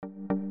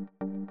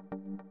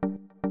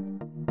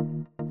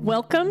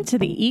Welcome to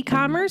the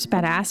E-commerce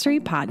Badassery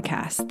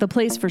Podcast, the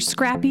place for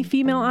scrappy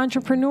female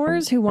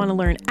entrepreneurs who want to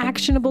learn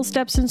actionable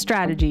steps and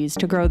strategies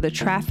to grow the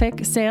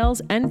traffic,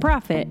 sales, and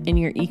profit in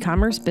your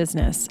e-commerce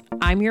business.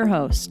 I'm your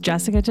host,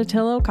 Jessica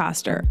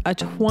Totillo-Coster, a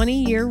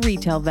 20-year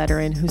retail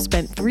veteran who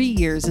spent 3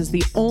 years as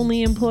the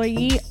only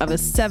employee of a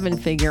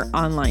 7-figure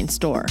online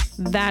store.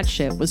 That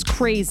shit was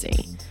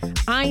crazy.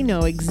 I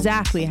know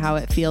exactly how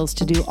it feels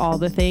to do all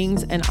the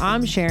things, and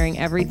I'm sharing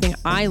everything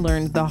I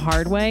learned the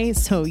hard way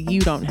so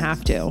you don't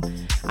have to.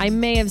 I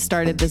may have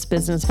started this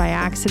business by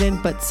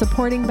accident, but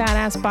supporting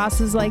badass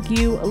bosses like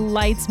you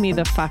lights me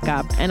the fuck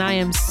up, and I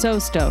am so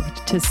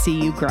stoked to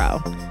see you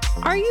grow.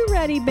 Are you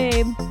ready,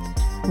 babe?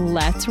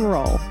 Let's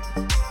roll.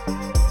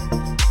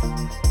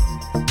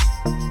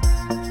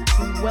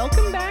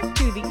 Welcome back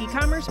to the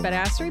E-commerce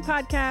Badassery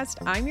Podcast.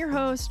 I'm your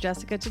host,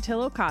 Jessica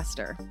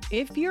Totillo-Coster.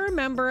 If you're a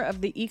member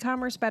of the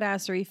E-commerce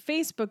Badassery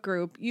Facebook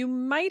group, you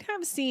might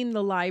have seen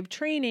the live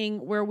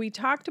training where we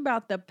talked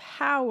about the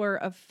power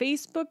of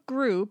Facebook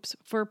groups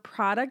for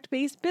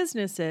product-based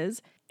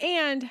businesses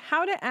and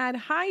how to add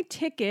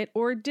high-ticket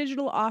or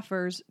digital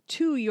offers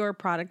to your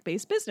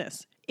product-based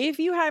business. If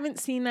you haven't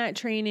seen that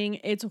training,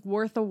 it's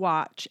worth a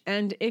watch.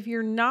 And if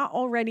you're not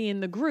already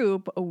in the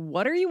group,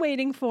 what are you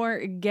waiting for?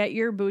 Get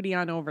your booty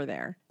on over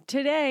there.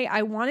 Today,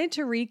 I wanted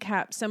to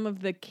recap some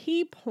of the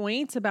key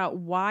points about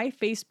why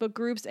Facebook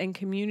groups and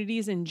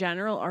communities in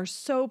general are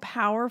so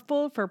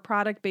powerful for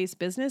product-based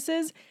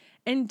businesses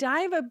and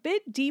dive a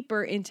bit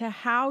deeper into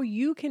how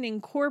you can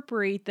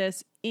incorporate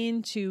this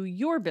into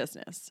your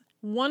business.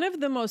 One of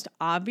the most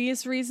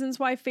obvious reasons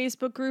why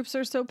Facebook groups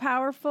are so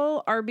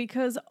powerful are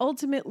because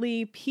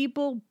ultimately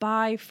people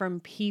buy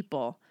from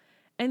people.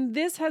 And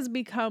this has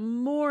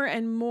become more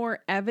and more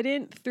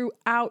evident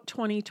throughout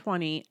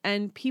 2020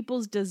 and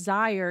people's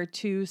desire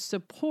to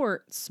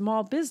support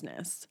small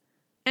business.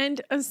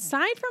 And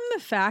aside from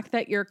the fact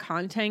that your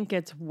content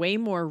gets way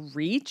more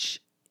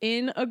reach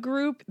in a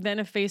group than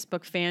a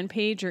Facebook fan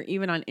page or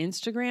even on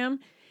Instagram,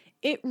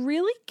 it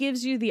really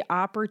gives you the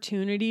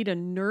opportunity to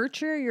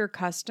nurture your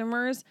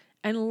customers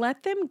and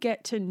let them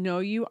get to know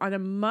you on a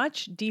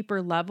much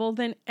deeper level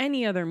than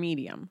any other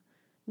medium.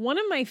 One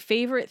of my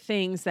favorite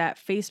things that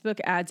Facebook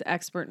ads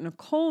expert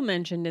Nicole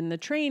mentioned in the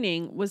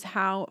training was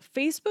how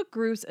Facebook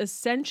groups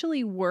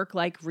essentially work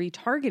like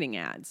retargeting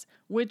ads,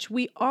 which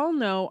we all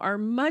know are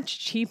much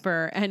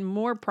cheaper and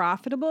more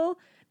profitable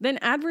than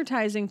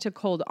advertising to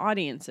cold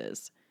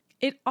audiences.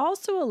 It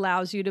also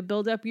allows you to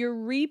build up your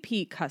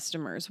repeat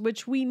customers,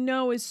 which we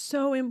know is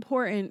so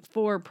important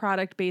for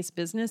product-based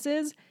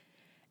businesses.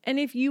 And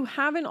if you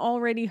haven't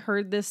already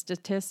heard this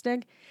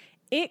statistic,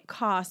 it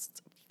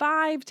costs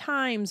 5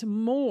 times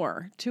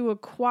more to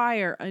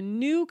acquire a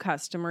new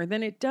customer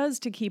than it does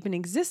to keep an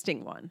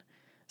existing one.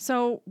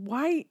 So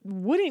why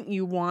wouldn't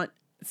you want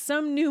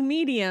some new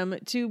medium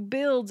to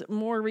build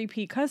more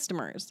repeat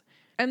customers?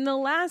 And the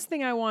last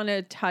thing I want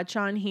to touch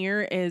on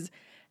here is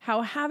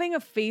how having a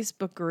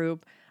Facebook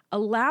group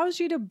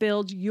allows you to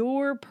build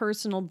your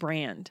personal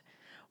brand.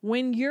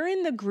 When you're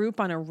in the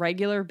group on a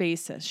regular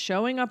basis,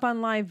 showing up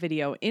on live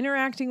video,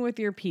 interacting with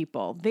your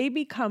people, they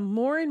become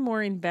more and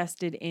more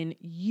invested in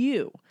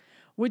you,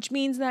 which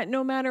means that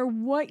no matter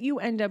what you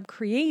end up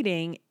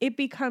creating, it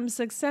becomes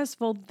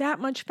successful that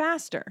much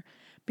faster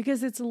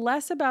because it's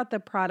less about the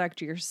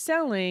product you're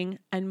selling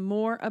and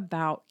more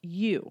about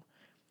you.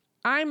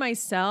 I'm in a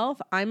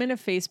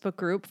Facebook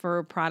group for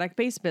a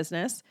product-based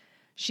business.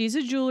 She's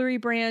a jewelry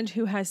brand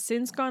who has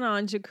since gone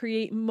on to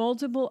create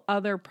multiple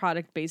other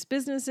product-based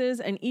businesses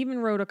and even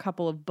wrote a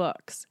couple of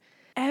books.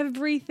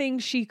 Everything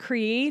she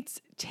creates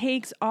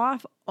takes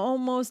off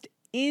almost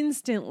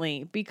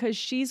instantly because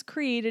she's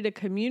created a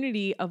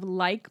community of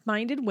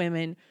like-minded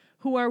women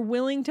who are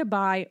willing to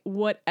buy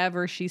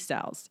whatever she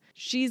sells.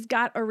 She's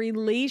got a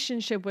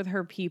relationship with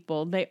her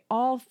people. They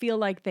all feel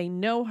like they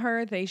know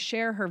her. They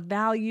share her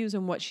values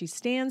and what she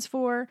stands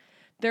for.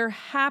 They're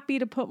happy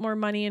to put more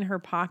money in her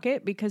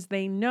pocket because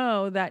they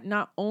know that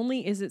not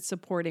only is it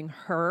supporting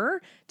her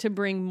to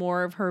bring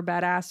more of her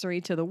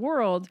badassery to the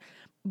world,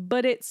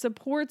 but it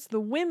supports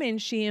the women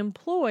she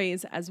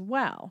employs as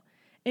well.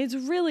 It's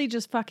really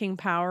just fucking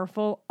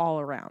powerful all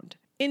around.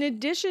 In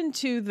addition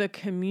to the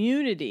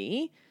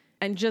community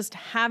and just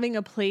having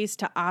a place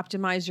to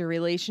optimize your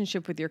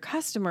relationship with your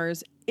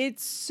customers,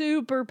 it's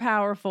super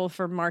powerful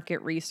for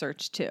market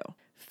research too.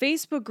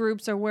 Facebook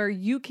groups are where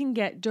you can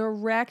get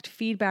direct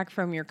feedback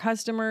from your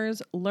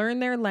customers, learn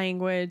their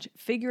language,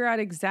 figure out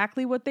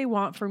exactly what they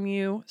want from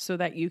you so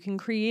that you can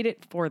create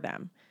it for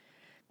them.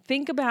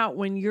 Think about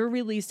when you're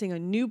releasing a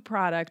new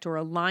product or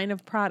a line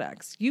of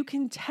products. You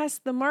can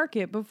test the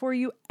market before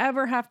you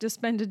ever have to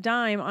spend a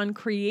dime on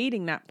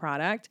creating that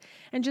product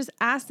and just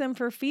ask them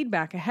for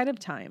feedback ahead of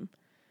time.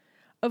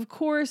 Of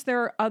course,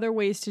 there are other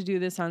ways to do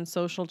this on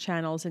social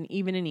channels and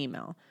even in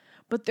email.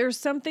 But there's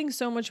something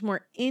so much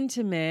more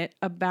intimate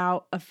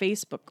about a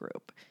Facebook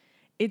group.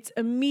 It's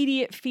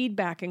immediate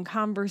feedback and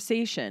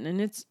conversation, and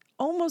it's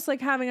almost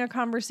like having a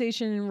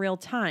conversation in real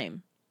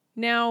time.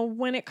 Now,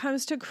 when it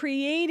comes to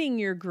creating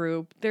your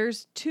group,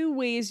 there's 2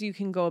 ways you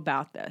can go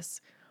about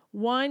this.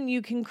 One,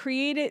 you can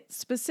create it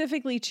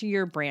specifically to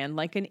your brand,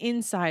 like an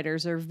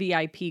insiders or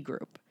VIP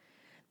group.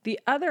 The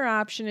other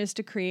option is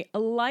to create a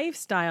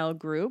lifestyle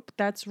group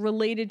that's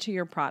related to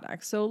your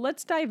product. So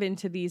let's dive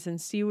into these and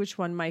see which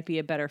one might be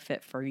a better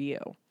fit for you.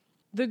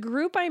 The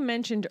group I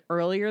mentioned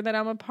earlier that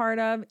I'm a part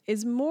of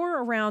is more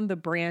around the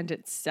brand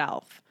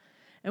itself.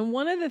 And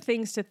one of the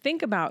things to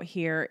think about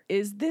here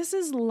is this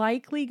is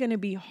likely going to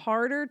be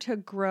harder to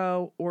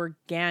grow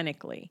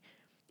organically.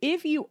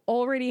 If you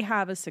already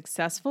have a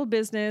successful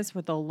business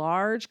with a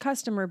large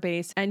customer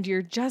base and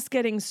you're just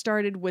getting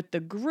started with the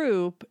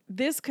group,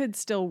 this could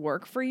still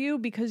work for you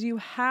because you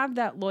have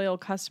that loyal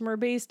customer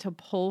base to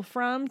pull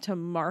from, to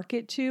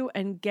market to,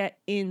 and get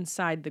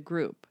inside the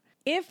group.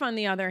 If, on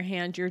the other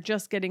hand, you're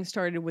just getting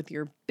started with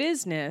your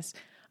business,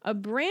 a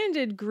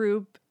branded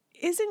group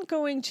isn't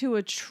going to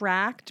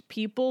attract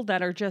people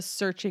that are just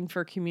searching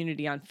for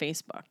community on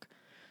Facebook.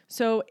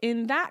 So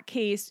in that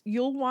case,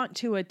 you'll want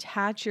to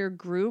attach your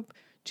group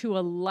to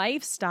a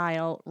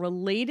lifestyle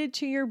related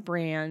to your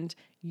brand,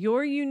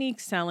 your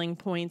unique selling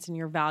points, and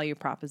your value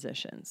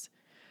propositions.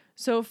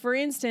 So for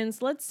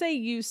instance, let's say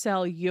you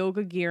sell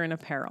yoga gear and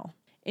apparel.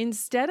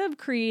 Instead of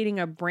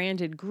creating a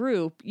branded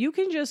group, you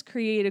can just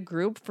create a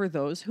group for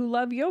those who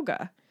love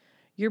yoga.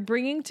 You're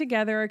bringing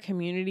together a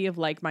community of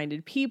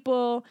like-minded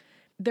people.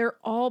 They're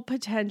all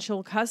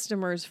potential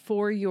customers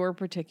for your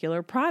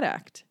particular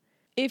product.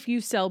 If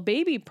you sell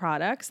baby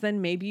products,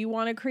 then maybe you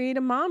want to create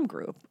a mom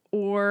group.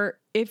 Or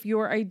if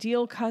your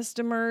ideal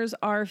customers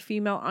are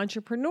female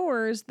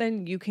entrepreneurs,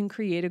 then you can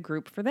create a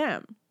group for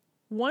them.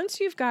 Once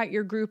you've got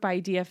your group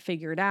idea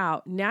figured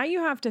out, now you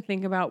have to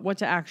think about what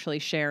to actually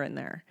share in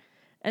there.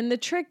 And the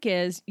trick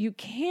is you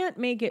can't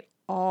make it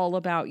all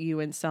about you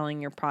and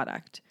selling your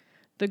product.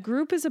 The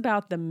group is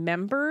about the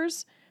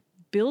members,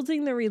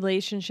 building the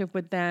relationship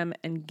with them,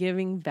 and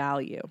giving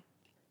value.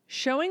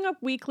 Showing up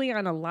weekly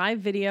on a live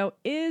video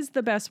is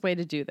the best way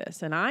to do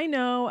this. And I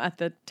know at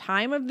the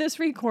time of this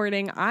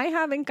recording, I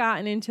haven't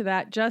gotten into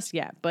that just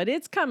yet, but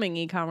it's coming,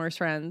 e-commerce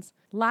friends.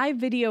 Live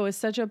video is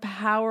such a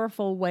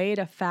powerful way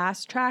to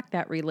fast track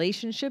that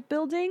relationship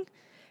building.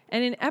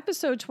 And in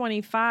episode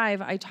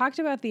 25, I talked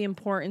about the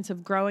importance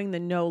of growing the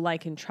know,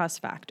 like, and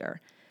trust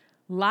factor.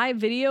 Live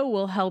video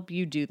will help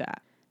you do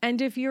that.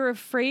 And if you're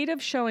afraid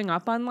of showing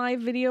up on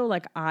live video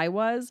like I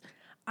was,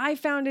 I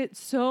found it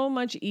so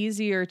much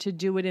easier to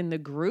do it in the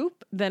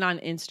group than on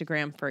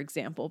Instagram, for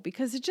example,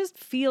 because it just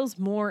feels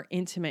more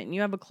intimate and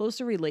you have a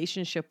closer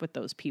relationship with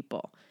those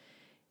people.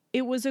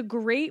 It was a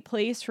great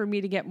place for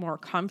me to get more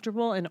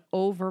comfortable and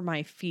over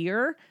my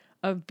fear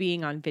of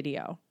being on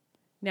video.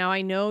 Now,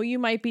 I know you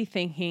might be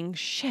thinking,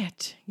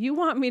 shit, you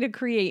want me to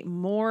create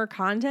more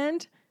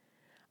content?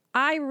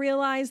 I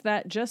realize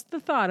that just the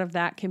thought of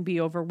that can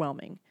be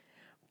overwhelming.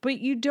 But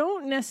you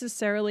don't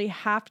necessarily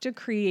have to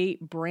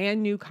create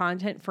brand new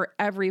content for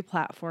every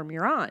platform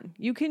you're on.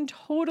 You can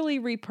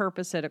totally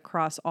repurpose it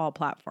across all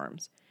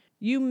platforms.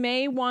 You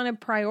may want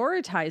to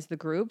prioritize the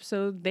group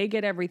so they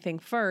get everything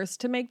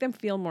first to make them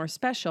feel more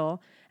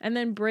special, and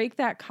then break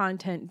that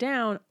content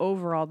down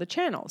over all the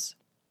channels.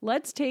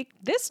 Let's take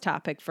this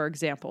topic, for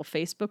example,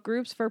 Facebook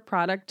groups for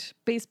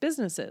product-based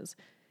businesses.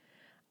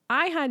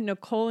 I had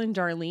Nicole and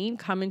Darlene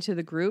come into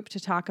the group to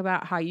talk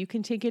about how you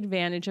can take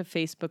advantage of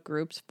Facebook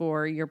groups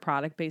for your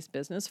product-based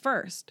business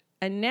first.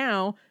 And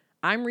now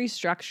I'm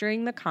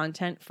restructuring the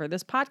content for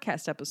this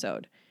podcast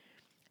episode.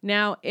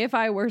 Now, if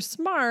I were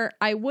smart,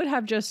 I would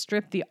have just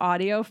stripped the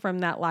audio from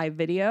that live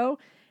video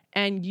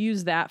and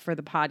used that for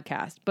the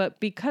podcast. But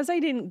because I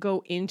didn't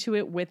go into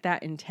it with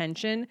that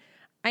intention,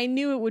 I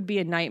knew it would be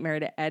a nightmare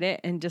to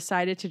edit and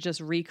decided to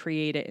just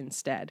recreate it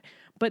instead.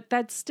 But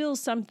that's still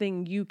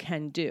something you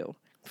can do.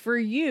 For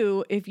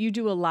you, if you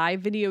do a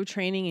live video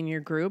training in your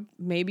group,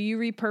 maybe you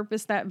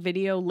repurpose that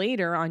video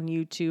later on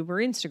YouTube or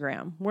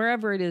Instagram,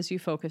 wherever it is you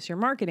focus your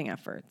marketing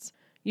efforts.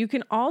 You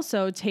can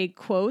also take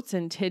quotes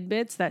and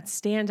tidbits that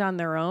stand on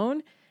their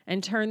own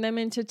and turn them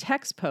into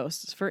text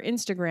posts for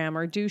Instagram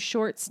or do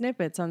short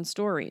snippets on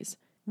stories.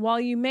 While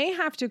you may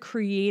have to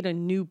create a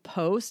new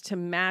post to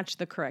match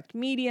the correct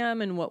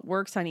medium and what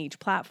works on each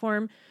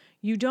platform,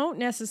 you don't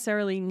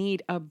necessarily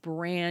need a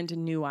brand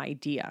new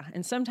idea.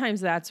 And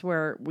sometimes that's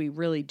where we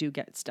really do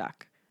get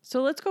stuck.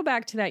 So let's go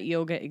back to that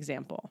yoga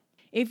example.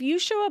 If you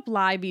show up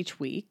live each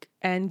week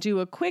and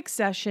do a quick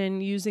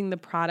session using the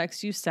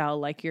products you sell,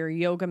 like your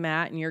yoga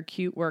mat and your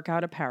cute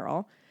workout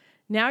apparel,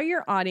 now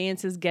your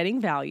audience is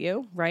getting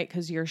value, right?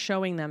 Because you're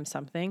showing them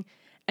something,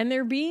 and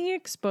they're being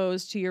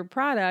exposed to your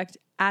product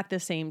at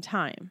the same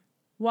time.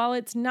 While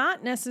it's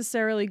not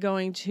necessarily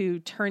going to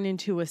turn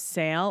into a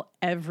sale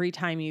every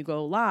time you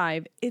go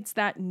live, it's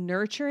that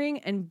nurturing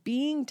and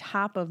being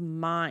top of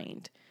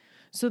mind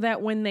so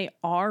that when they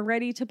are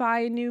ready to buy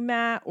a new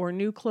mat or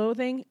new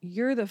clothing,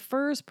 you're the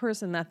first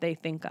person that they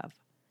think of.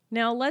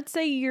 Now, let's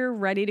say you're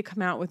ready to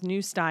come out with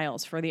new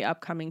styles for the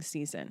upcoming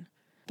season.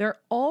 They're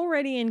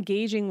already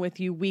engaging with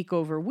you week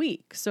over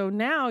week, so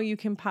now you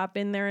can pop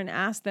in there and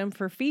ask them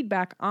for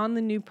feedback on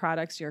the new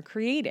products you're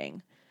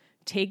creating.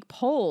 Take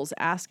polls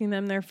asking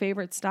them their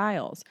favorite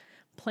styles.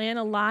 Plan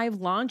a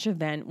live launch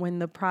event when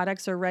the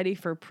products are ready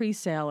for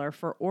pre-sale or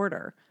for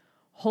order.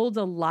 Hold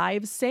a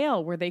live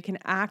sale where they can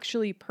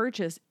actually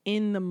purchase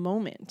in the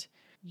moment.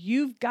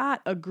 You've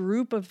got a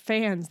group of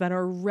fans that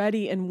are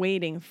ready and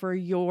waiting for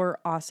your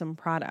awesome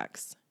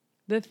products.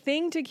 The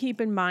thing to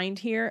keep in mind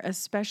here,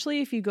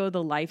 especially if you go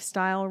the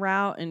lifestyle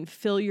route and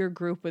fill your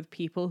group with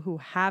people who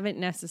haven't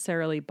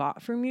necessarily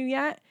bought from you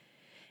yet,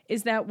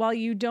 is that while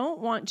you don't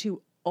want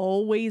to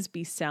always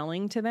be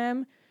selling to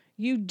them,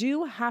 you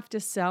do have to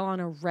sell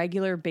on a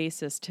regular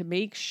basis to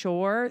make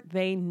sure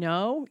they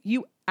know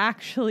you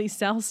actually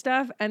sell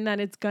stuff and that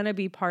it's going to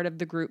be part of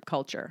the group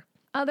culture.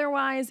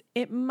 Otherwise,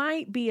 it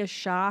might be a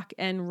shock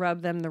and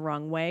rub them the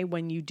wrong way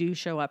when you do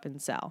show up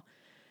and sell.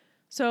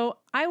 So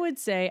I would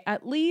say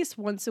at least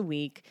once a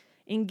week,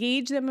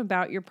 engage them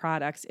about your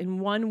products in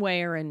one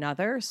way or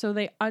another so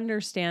they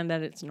understand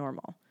that it's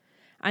normal.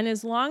 And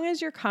as long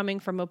as you're coming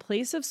from a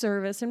place of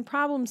service and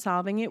problem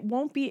solving, it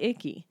won't be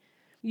icky.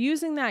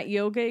 Using that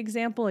yoga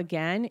example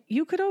again,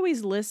 you could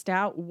always list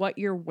out what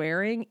you're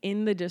wearing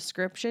in the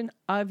description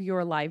of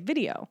your live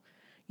video.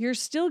 You're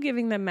still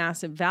giving them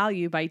massive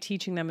value by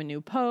teaching them a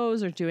new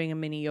pose or doing a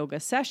mini yoga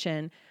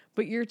session,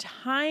 but you're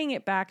tying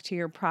it back to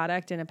your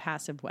product in a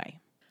passive way.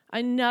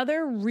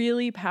 Another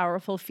really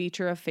powerful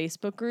feature of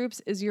Facebook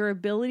groups is your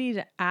ability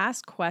to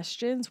ask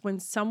questions when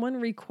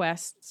someone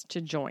requests to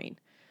join.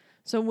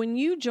 So when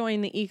you join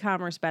the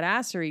e-commerce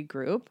badassery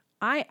group,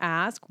 I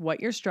ask what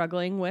you're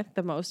struggling with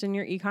the most in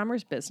your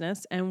e-commerce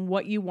business and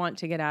what you want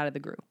to get out of the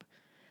group.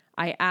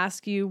 I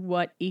ask you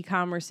what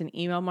e-commerce and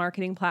email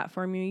marketing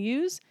platform you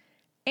use,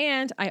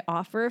 and I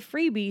offer a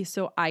freebie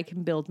so I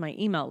can build my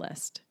email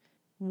list.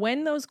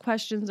 When those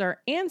questions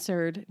are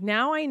answered,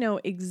 now I know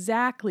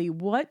exactly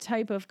what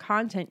type of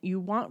content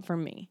you want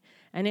from me,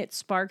 and it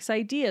sparks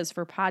ideas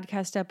for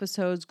podcast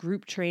episodes,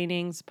 group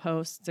trainings,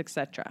 posts,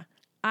 etc.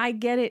 I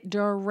get it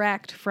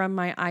direct from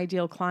my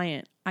ideal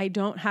client. I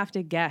don't have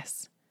to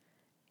guess.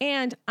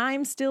 And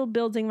I'm still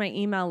building my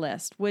email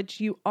list, which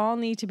you all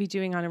need to be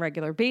doing on a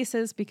regular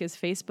basis because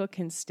Facebook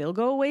can still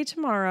go away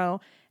tomorrow,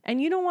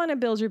 and you don't want to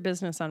build your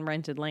business on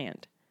rented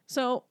land.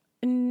 So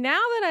now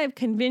that I've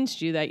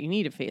convinced you that you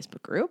need a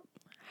Facebook group,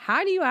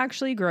 how do you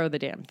actually grow the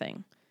damn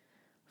thing?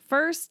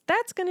 First,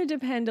 that's going to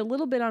depend a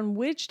little bit on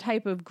which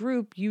type of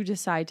group you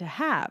decide to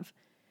have.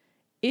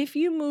 If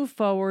you move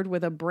forward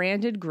with a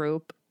branded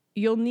group,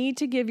 you'll need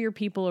to give your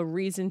people a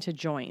reason to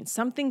join,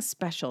 something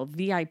special,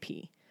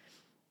 VIP.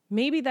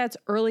 Maybe that's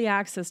early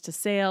access to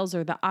sales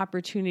or the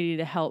opportunity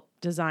to help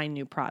design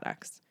new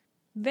products.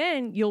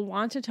 Then you'll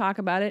want to talk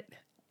about it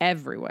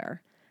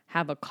everywhere.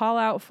 Have a call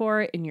out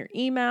for it in your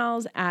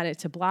emails, add it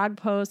to blog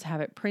posts,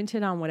 have it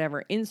printed on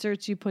whatever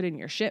inserts you put in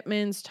your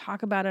shipments,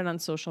 talk about it on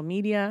social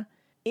media.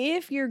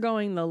 If you're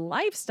going the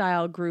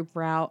lifestyle group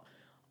route,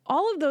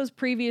 all of those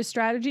previous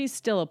strategies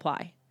still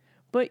apply.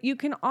 But you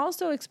can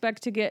also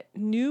expect to get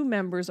new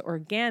members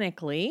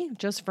organically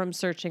just from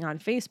searching on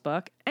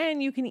Facebook,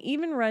 and you can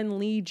even run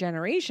lead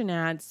generation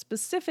ads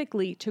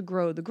specifically to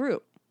grow the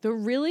group. The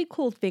really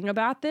cool thing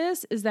about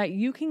this is that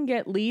you can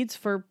get leads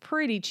for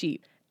pretty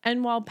cheap.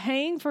 And while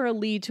paying for a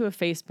lead to a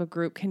Facebook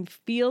group can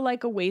feel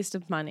like a waste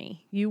of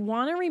money, you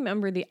want to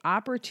remember the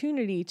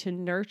opportunity to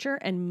nurture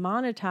and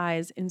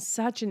monetize in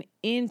such an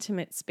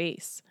intimate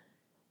space.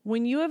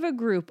 When you have a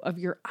group of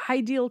your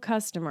ideal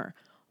customer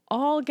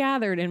all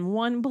gathered in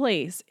one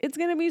place, it's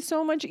going to be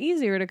so much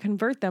easier to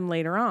convert them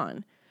later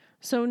on.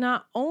 So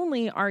not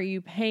only are you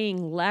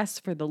paying less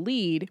for the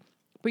lead,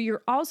 but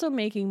you're also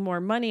making more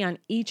money on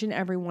each and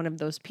every one of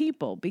those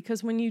people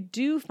because when you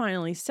do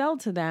finally sell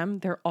to them,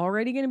 they're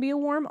already going to be a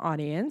warm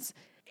audience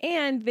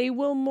and they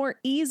will more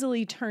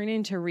easily turn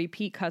into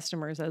repeat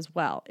customers as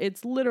well.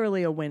 It's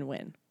literally a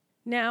win-win.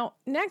 Now,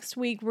 next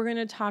week, we're going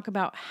to talk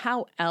about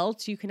how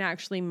else you can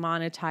actually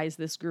monetize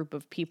this group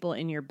of people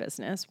in your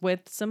business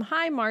with some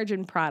high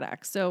margin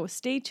products. So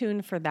stay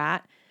tuned for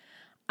that.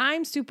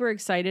 I'm super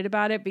excited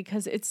about it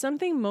because it's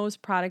something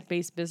most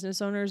product-based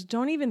business owners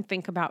don't even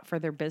think about for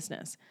their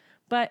business.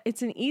 But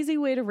it's an easy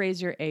way to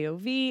raise your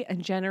AOV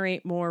and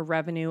generate more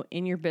revenue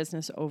in your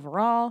business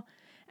overall.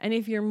 And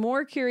if you're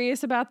more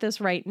curious about this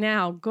right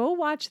now, go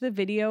watch the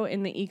video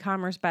in the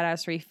e-commerce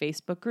badassery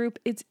Facebook group.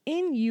 It's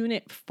in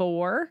Unit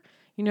 4.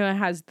 You know, it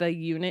has the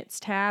units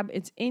tab.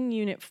 It's in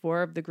Unit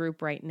 4 of the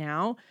group right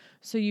now.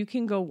 So you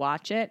can go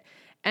watch it.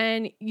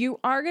 And you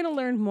are going to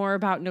learn more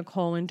about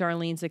Nicole and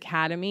Darlene's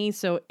Academy.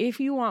 So if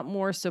you want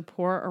more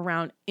support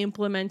around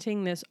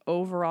implementing this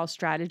overall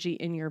strategy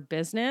in your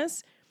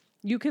business,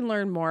 you can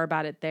learn more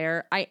about it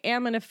there. I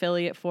am an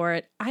affiliate for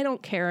it. I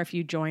don't care if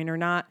you join or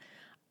not.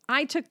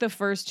 I took the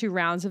first 2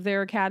 rounds of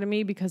their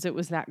academy because it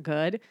was that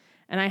good.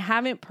 And I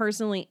haven't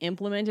personally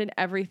implemented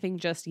everything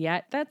just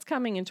yet. That's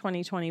coming in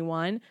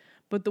 2021.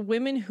 But the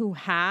women who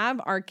have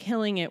are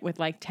killing it with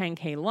like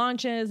 10K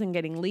launches and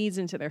getting leads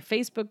into their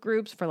Facebook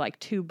groups for like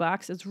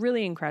 $2. It's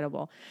really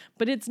incredible.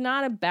 But it's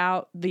not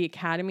about the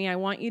academy. I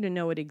want you to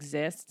know it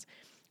exists.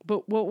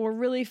 But what we're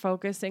really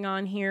focusing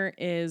on here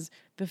is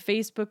the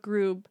Facebook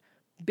group,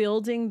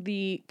 building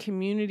the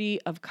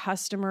community of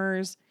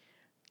customers,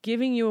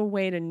 giving you a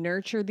way to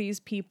nurture these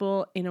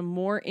people in a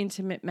more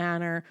intimate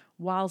manner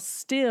while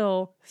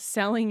still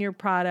selling your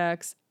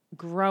products,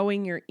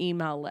 growing your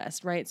email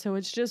list, right? So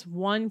it's just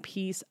one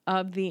piece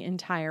of the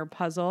entire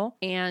puzzle,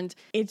 and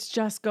it's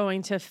just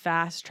going to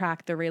fast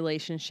track the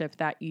relationship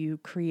that you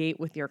create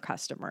with your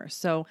customers.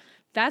 So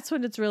that's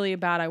what it's really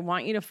about. I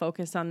want you to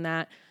focus on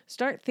that.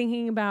 Start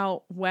thinking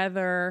about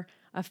whether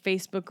a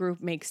Facebook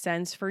group makes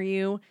sense for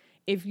you.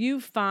 If you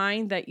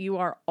find that you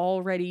are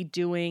already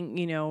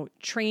doing,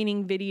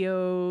 training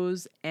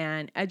videos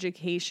and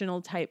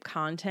educational type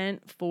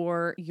content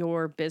for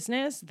your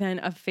business, then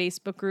a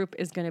Facebook group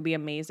is going to be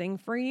amazing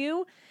for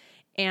you,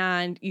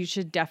 and you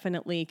should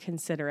definitely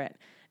consider it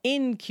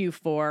in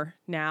Q4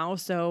 now.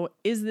 So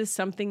is this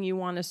something you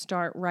want to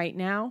start right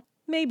now?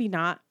 Maybe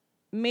not.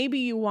 Maybe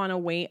you want to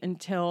wait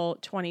until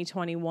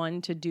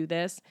 2021 to do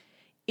this.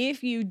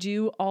 If you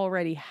do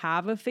already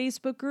have a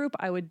Facebook group,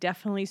 I would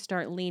definitely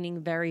start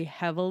leaning very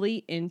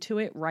heavily into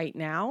it right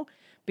now,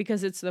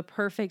 because it's the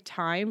perfect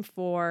time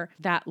for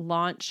that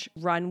launch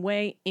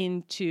runway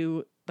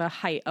into the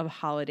height of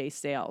holiday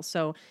sales.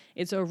 So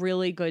it's a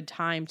really good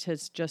time to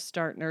just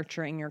start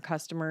nurturing your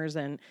customers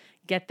and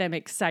get them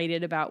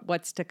excited about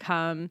what's to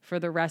come for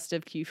the rest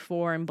of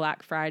Q4 and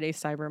Black Friday,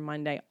 Cyber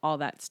Monday, all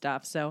that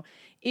stuff. So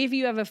if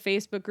you have a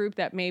Facebook group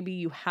that maybe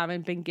you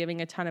haven't been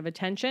giving a ton of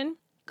attention,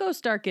 go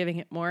start giving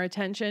it more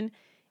attention.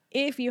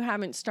 If you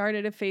haven't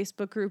started a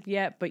Facebook group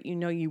yet, but you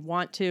know you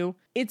want to,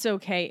 it's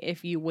okay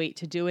if you wait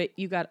to do it.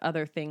 You got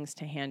other things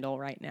to handle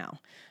right now.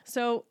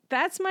 So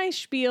that's my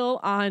spiel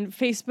on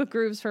Facebook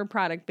groups for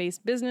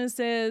product-based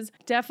businesses.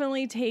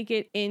 Definitely take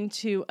it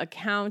into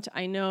account.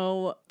 I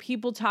know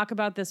people talk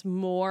about this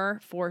more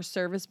for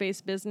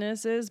service-based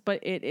businesses, but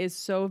it is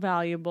so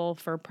valuable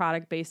for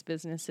product-based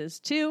businesses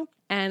too.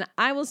 And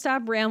I will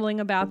stop rambling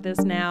about this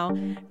now.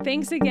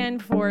 Thanks again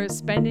for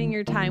spending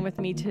your time with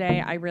me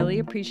today. I really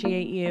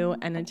appreciate you.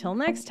 And until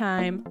next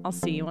time, I'll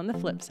see you on the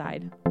flip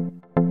side.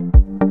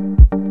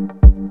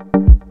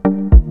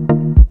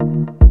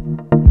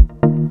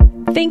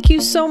 Thank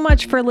you so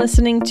much for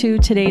listening to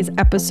today's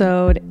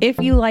episode. If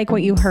you like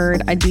what you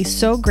heard, I'd be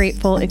so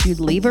grateful if you'd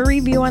leave a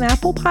review on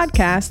Apple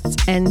Podcasts,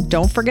 and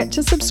don't forget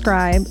to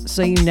subscribe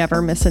so you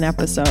never miss an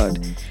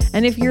episode.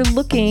 And if you're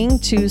looking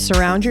to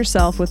surround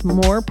yourself with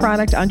more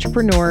product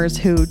entrepreneurs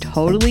who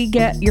totally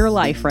get your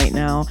life right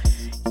now,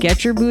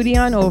 get your booty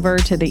on over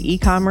to the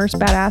E-commerce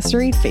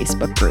Badassery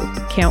Facebook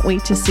group. Can't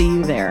wait to see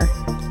you there.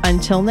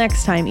 Until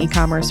next time,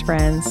 e-commerce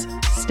friends,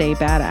 stay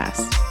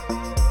badass.